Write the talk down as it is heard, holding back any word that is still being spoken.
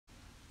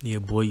Yeah,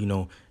 boy, you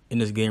know, in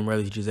this game,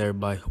 Riley teaches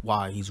everybody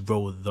why he's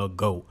Ro the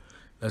GOAT.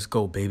 Let's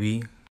go,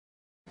 baby.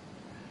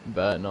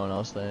 Bet no one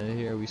else landed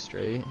here. We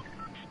straight.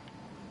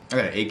 I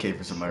got an AK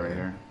for somebody right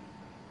here.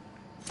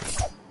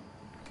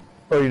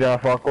 Oh, you down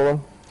fuck with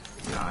him?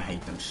 Nah, I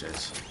hate them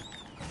shits.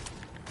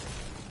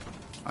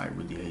 I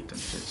really hate them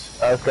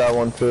shits. I've got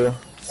one too.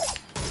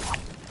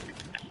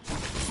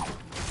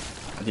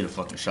 I need a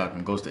fucking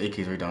shotgun. Goes to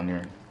AK's right down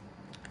there.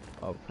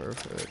 Oh,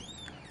 perfect.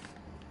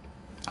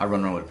 I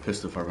run around with a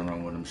pistol if I run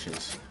around with them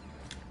shits.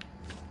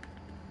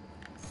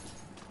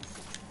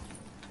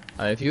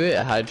 If you hit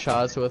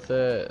headshots with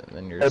it,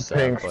 then you're It set.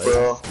 pinks, But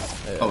bro.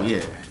 yeah. Oh yeah.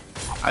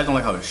 I just don't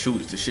like how it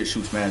shoots. The shit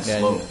shoots mad Yeah,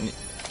 slow.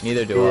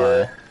 neither do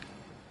Yeah.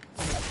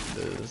 I.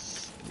 This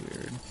is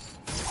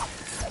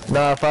weird.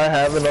 Nah, if I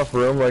have enough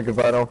room, like if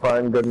I don't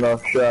find good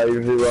enough shit, I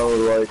usually run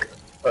with like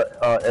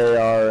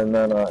AR and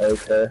then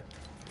AK.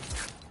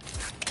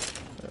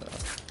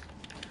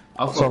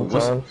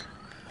 Sometimes.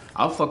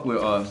 I'll fuck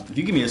with if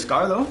you give me a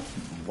scar though,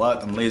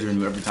 what? I'm lasering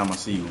you every time I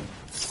see you.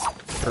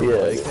 Purple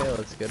Yeah. AK,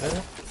 let's get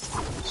it.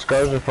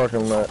 Scars are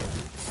fucking lit.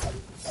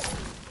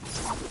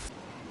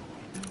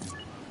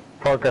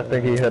 Fuck, I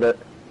think he hit it.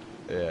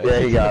 Yeah,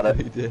 he got it.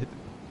 He did.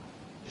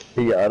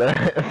 He got it.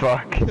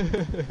 Fuck.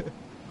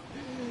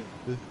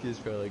 This kid's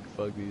probably like,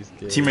 fuck these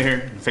kids. Team right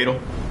here, fatal.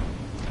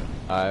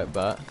 Alright,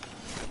 bet.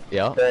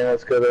 Yeah. Dang,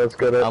 that's good, that's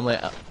good. I'm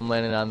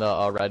landing on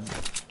the red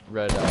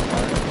mark.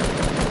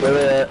 Where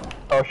they at?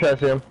 Oh shit, I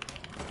see him.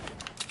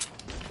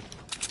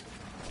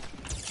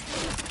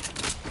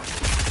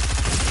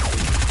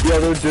 Yo,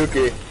 they're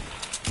dookie.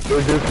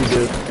 They're dookie,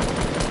 dude.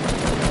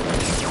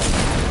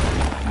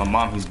 My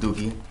mom, he's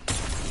dookie.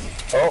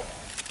 Oh,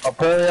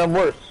 apparently I'm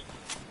worse.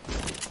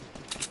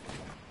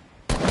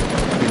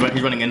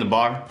 He's running in the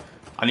bar.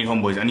 I need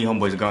homeboys. I need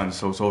homeboys' guns.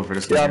 So it's over for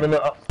this. Yeah, I'm in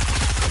the.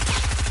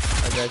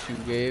 I got you,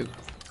 Gabe.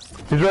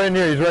 He's right in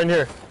here. He's right in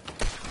here.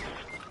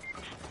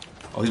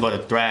 Oh, he's about to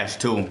thrash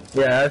too.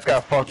 Yeah, that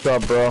got fucked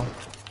up, bro.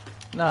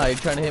 Nah, you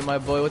trying to hit my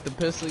boy with the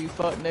pistol, you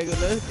fuck nigga.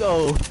 Let's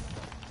go.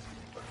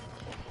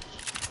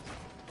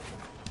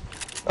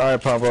 All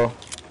right, Pablo.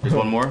 There's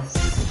one more.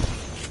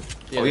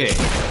 Oh yeah.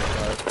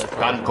 That's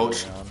Got him,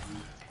 coach.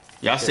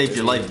 Y'all saved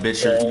your life,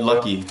 bitch. You're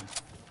lucky.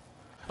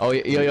 Oh,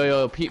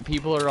 yo.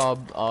 People are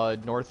all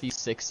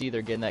northeast 60.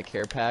 They're getting that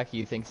care pack.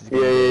 He thinks he's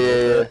gonna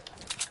Yeah.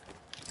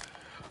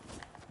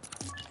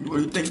 What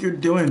do you think you're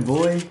doing,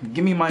 boy?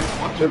 Give me my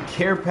fucking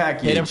care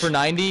package. Hit him for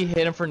 90.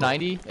 Hit him for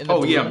 90. In the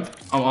Oh yeah, balloon.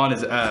 I'm on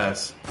his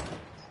ass.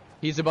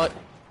 He's about.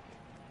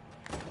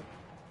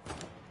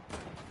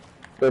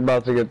 They're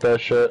about to get that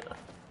shit.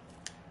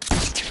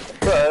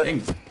 But, They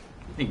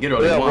can get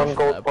all they yeah, one want.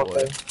 gold that boy.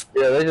 fucking.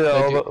 Yeah, they get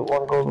all That the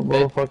one gold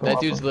motherfucking. That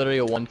dude's literally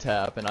a one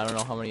tap, and I don't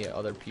know how many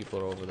other people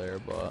are over there,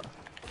 but.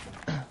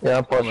 Yeah,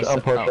 I'm pushing.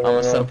 I'm pushing. I'm gonna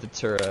right set now. up the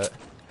turret.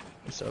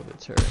 Set up the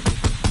turret.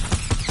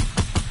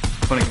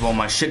 Finna get all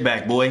my shit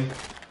back, boy.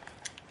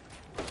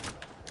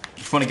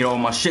 Finna get all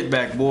my shit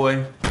back,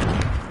 boy.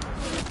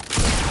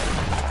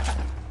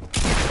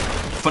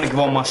 Finna get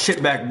all my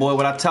shit back, boy.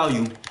 What I tell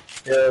you?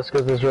 Yeah, let's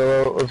get this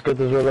reload. Let's get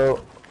this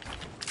reload.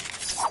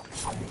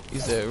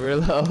 He's there, real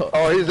low.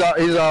 Oh, he's out.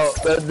 He's out.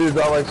 That dude's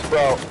out like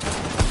Sprout.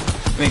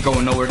 We ain't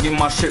going nowhere. Give me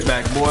my shit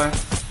back, boy.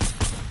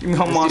 Give me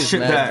all my dude's shit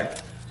mad. back.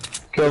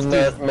 Killed him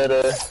at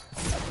mid-air.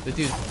 This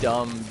dude's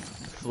dumb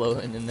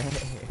floating in there.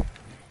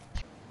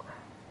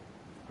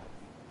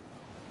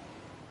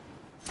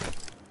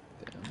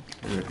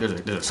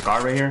 There's a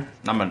scar right here.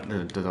 No,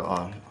 there's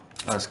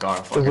a scar.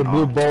 There's Fucking, a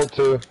blue bolt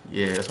too.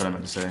 Yeah, that's what I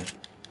meant to say.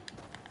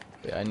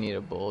 Yeah, I need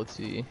a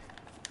bolty.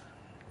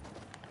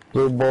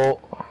 Blue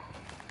bolt.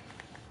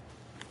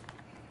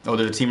 Oh,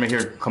 there's a team right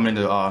here coming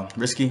into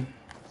risky.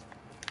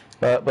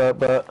 Bet.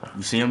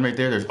 You see him right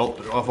there? There's all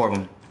four of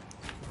them.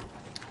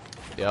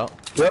 Yep.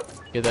 Yep.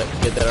 Get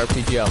that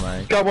RPG out,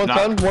 man. Got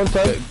 110.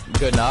 110.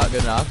 Good knock.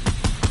 Good knock.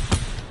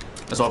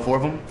 That's all four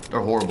of them. They're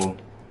horrible.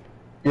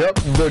 Yep.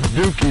 The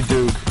Dookie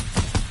Duke.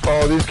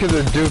 Oh, these kids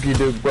are Dookie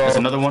Duke, bro. There's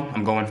another one.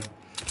 I'm going.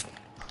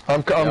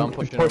 I'm Yeah,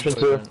 pushing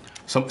too.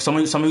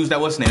 Someone use that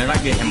what's name. They're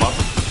not getting him up.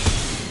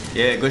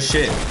 Yeah, good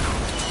shit.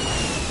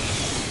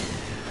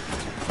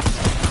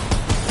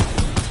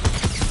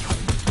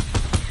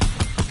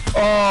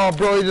 Oh,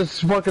 bro, he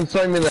just fucking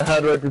sniped me in the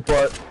head right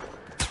before.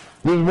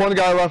 There's one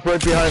guy left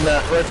right behind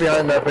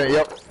that pit.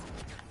 Yep.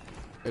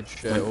 Good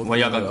shit. When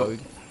y'all got him?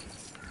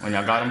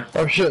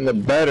 I'm shitting the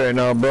bed right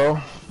now, bro.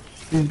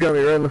 He's got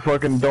me right in the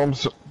fucking dome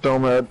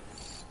head.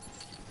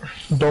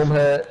 Dome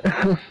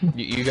head.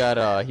 You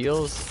got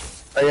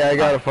heals? Oh, yeah, I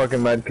got a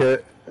fucking med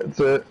kit. That's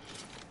it.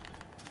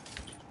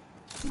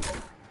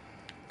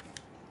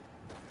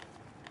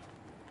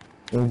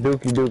 I'm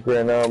Dookie Duke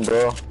right now,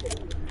 bro.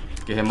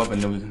 Get him up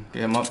and then we can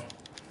get him up.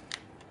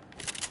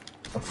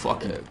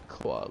 Fuck it.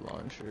 Quad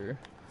launcher.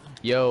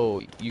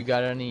 Yo, you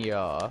got any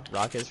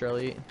rockets,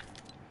 Relly?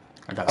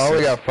 I got I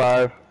only 6. got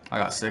 5. I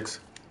got 6.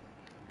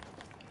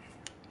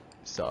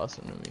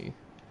 Awesome to me.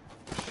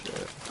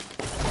 Shit.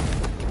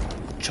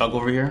 Chug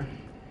over here.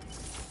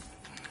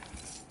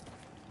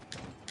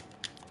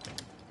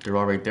 They're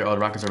all right there. Oh, the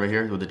rockets are right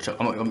here with the truck.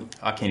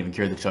 I can't even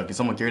carry the truck. Can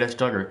someone carry that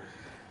truck or?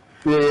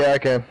 Yeah, I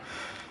can.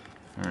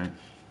 All right.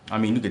 I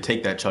mean, you could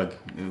take that truck.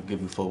 It'll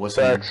give you full. What's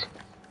Facts.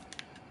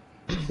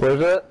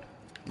 Where's it?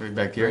 Right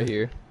back here. Right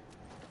here.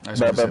 Nice.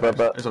 Bet.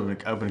 Let's open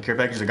the care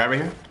package. There's a guy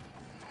right here.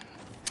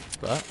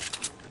 What?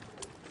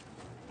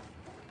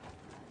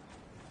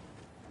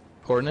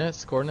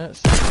 Coordinates?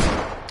 Coordinates?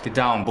 Get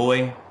down,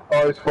 boy.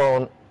 Oh, his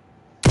phone.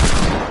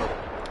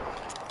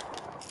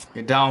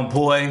 Get down,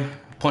 boy.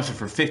 Punch it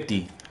for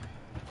 50.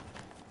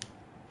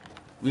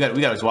 We got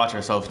to watch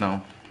ourselves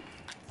now.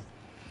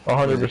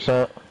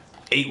 100%.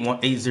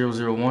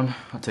 8001.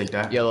 I'll take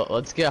that. Yeah,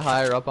 let's get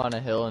higher up on a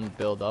hill and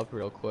build up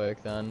real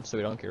quick then, so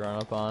we don't get run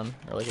up on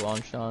or like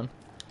launched on.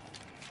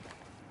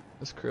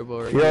 This crib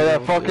over here. Yeah,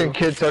 that fucking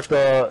kid took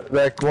the.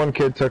 That one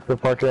kid took the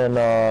fucking.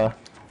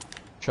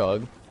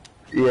 Chug.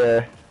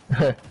 Yeah.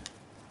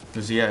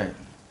 Where's he at?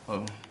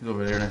 Oh, he's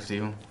over there next to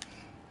you.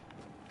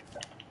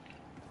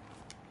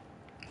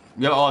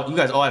 You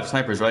guys all have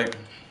snipers, right?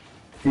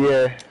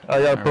 Yeah,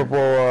 I got a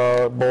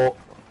purple bolt.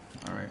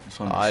 All right.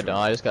 I don't.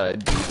 I just got a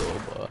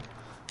deagle, but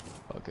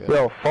fuck it.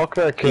 Yo, fuck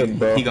that kid,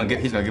 bro. He's gonna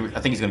give it. I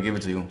think he's gonna give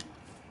it to you.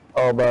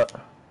 Oh, but.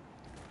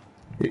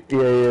 Yeah, he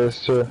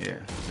is too. Yeah.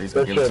 He's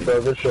gonna Good give it shit, to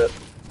you. bro. Good shit.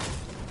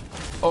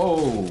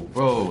 Oh,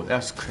 bro, that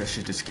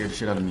shit just scared the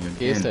shit out of me again.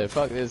 He said,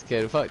 "Fuck this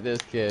kid,"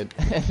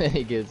 and then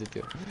he gives it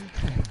to him.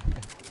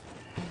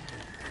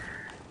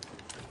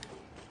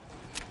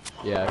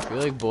 Yeah, I feel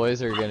like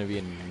boys are gonna be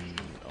in.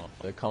 Oh,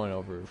 they're coming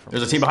over from.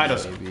 There's a team behind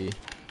us. Maybe.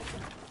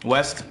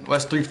 West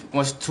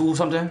 2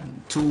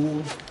 something? 2.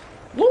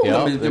 Woo! Yeah,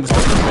 Let me-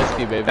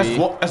 risky, baby.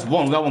 That's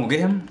one. We got one. Go get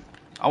him.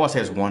 I want to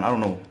say it's one. I don't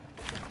know.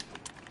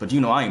 But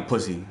you know I ain't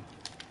pussy.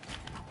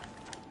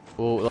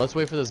 Well, let's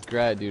wait for this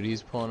grad, dude.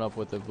 He's pulling up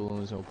with the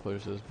balloons and we'll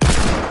push this.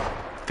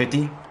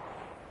 50. Ooh,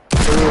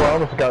 I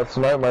almost got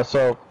sniped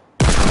myself.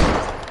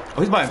 Oh,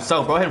 he's by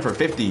himself. Go ahead for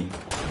 50.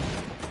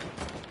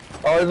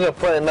 Oh, he's gonna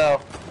play it now.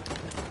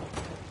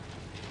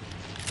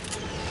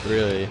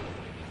 Really?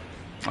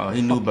 Oh,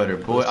 he knew better,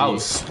 boy. I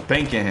was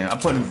spanking him. I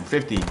put him for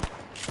 50. Watch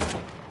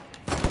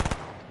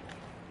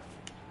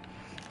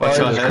Oh,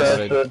 out, he just heads.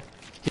 crashed it.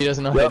 He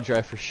doesn't know how Yep. to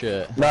drive for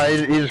shit. Nah,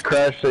 he just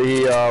crashed it.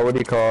 He, what do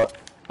you call it?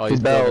 Oh, he's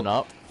He bailed. building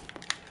up?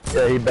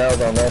 Yeah, he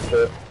bailed on that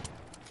shit.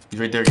 He's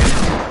right there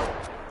again.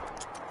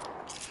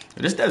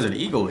 This Desert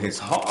Eagle hits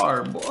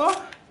hard, boy.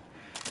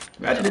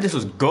 Imagine if this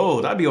was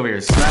gold. I'd be over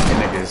here smacking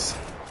niggas.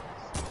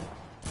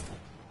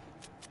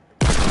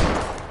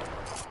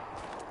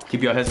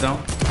 Keep your heads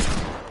down.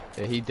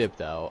 Yeah, he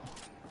dipped out.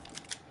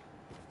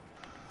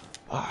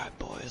 Alright,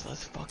 boys,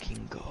 let's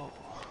fucking go.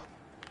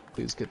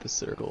 Please get the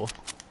circle.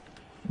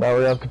 Now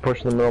we have to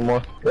push the middle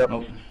more. Yep.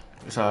 Nope.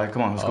 It's alright.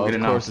 Come on, let's go Oh, get it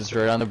of now. course, it's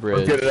right on the Let's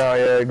bridge. get it out,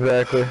 yeah,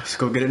 exactly. Let's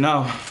go get it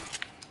now.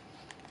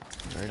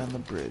 Right on the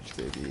bridge,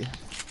 baby.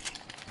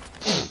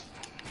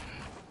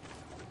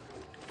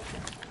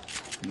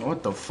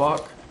 What the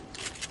fuck?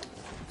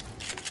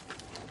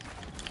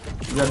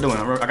 What you guys doing?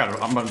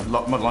 I'm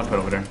gonna launch pad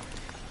over there.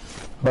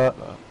 But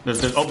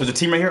There's a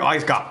team right here. I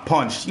just got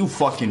punched. You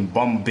fucking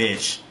bum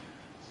bitch.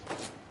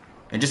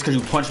 And just because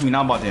you punched me, now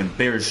I'm about to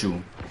embarrass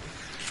you.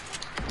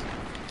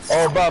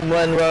 oh, but I'm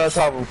landing right on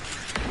top of him.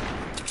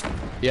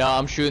 Yeah,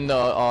 I'm shooting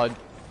the,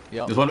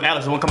 yep. There's one,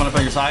 Alex, there's one coming up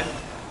on your side.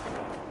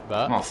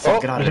 Bet. Oh, fuck,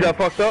 Oh, get out of you here. got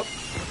fucked up?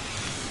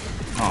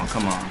 Oh,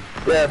 come on.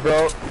 Yeah,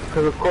 bro.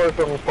 Because of course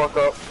I'm gonna fuck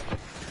up.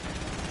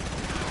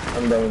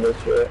 I'm done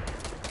with this shit.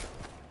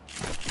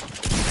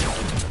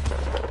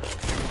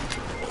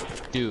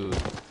 Dude,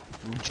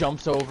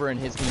 jumps over and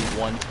hits me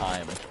one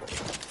time.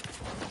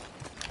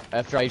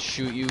 After I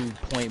shoot you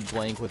point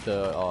blank with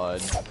the,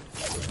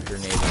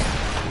 grenade.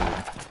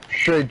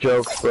 Straight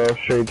jokes, bro.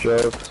 Straight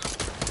jokes.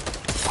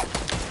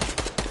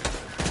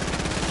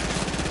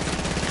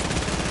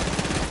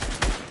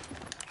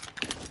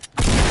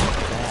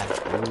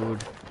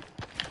 Dude.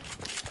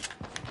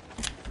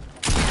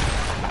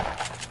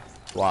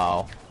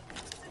 Wow.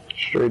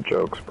 Straight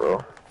jokes,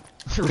 bro.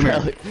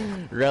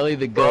 Rally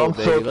the Bro, I'm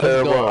goat, so baby. Let's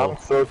terrible. go. I'm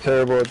so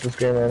terrible at this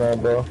game right now,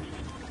 bro.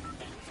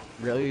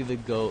 Rally the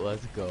goat,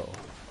 let's go.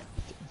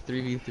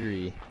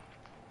 3v3.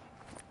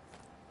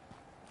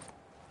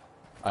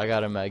 I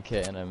got a med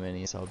kit and a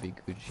mini, so I'll be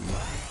Gucci.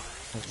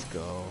 Let's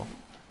go.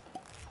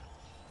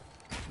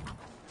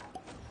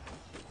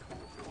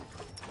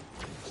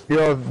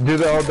 Yo, do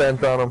the all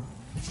dance on him.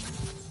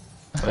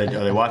 Are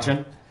they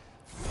watching?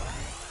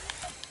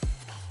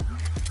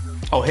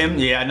 Oh, him?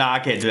 Yeah, nah, I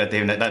can't do that to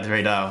him. That's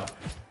right now.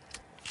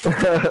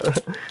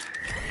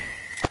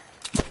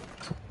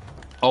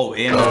 Oh,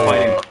 and they're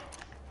fighting.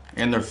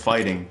 And they're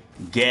fighting.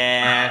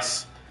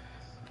 Gas.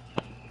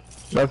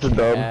 That's a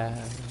dub.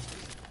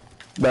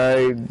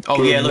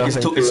 Oh yeah, look,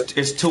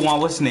 it's 2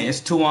 on what's the name? It's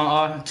 2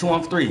 on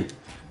 3.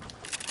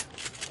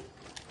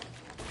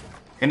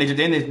 And I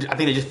think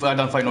they just got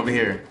done fighting over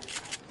here.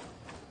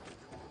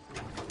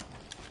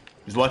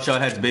 Just watch your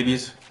heads,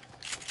 babies.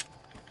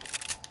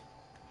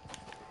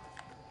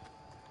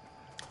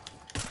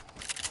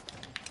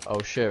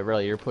 Oh shit,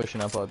 really? You're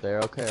pushing up out there?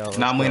 Okay.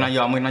 Nah, I'm waiting on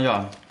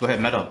y'all. Go ahead,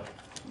 med up.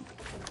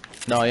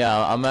 No,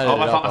 yeah, I'm at Oh, it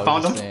I up. found- I was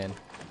found just him. saying.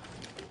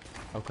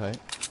 Okay.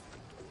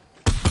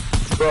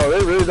 Bro, are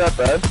they really that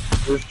bad?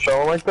 They're just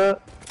chilling like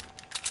that?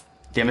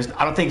 Damn,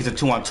 I don't think it's a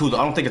 2-on-2.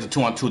 I don't think it's a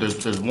 2-on-2.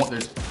 There's one.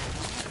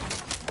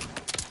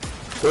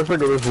 Looks like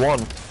there's one.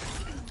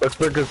 Looks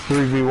like it's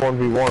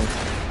 3v1v1.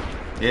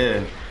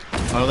 Yeah.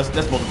 Oh, that's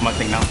both my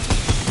thing now.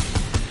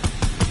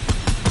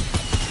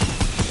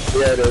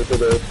 Yeah, it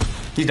is.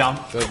 He's down.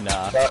 Good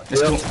knock.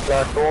 It's Yep, two.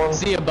 that's the one.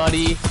 See ya,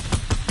 buddy.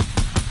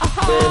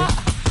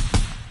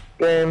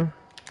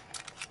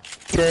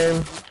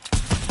 Game.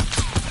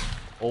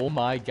 Oh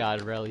my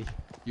god, Relly.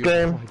 You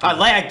Game. I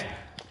lagged.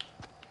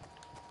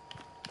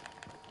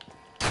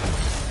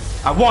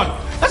 I won.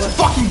 Let's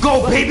fucking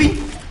go,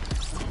 baby.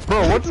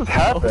 Bro, what just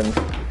happened?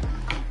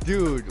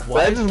 Dude,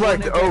 why That just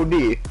like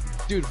OD.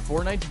 Dude,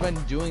 Fortnite's been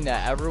doing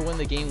that. Ever when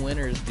the game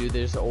winners, dude,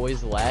 there's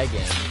always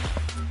lagging.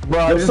 Bro,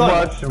 I Yo, just son.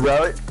 watched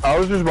Rally. I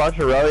was just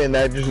watching Rally and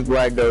that just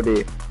lagged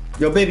OD.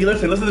 Yo, baby,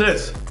 listen to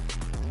this.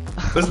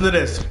 Listen to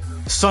this.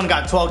 Son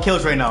got 12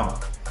 kills right now.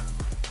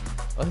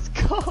 Let's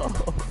go.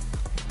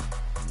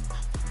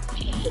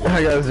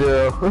 I got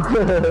 0.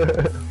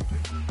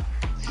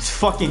 Let's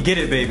fucking get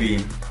it,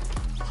 baby.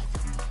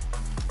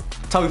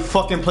 That's how we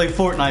fucking play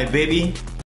Fortnite, baby.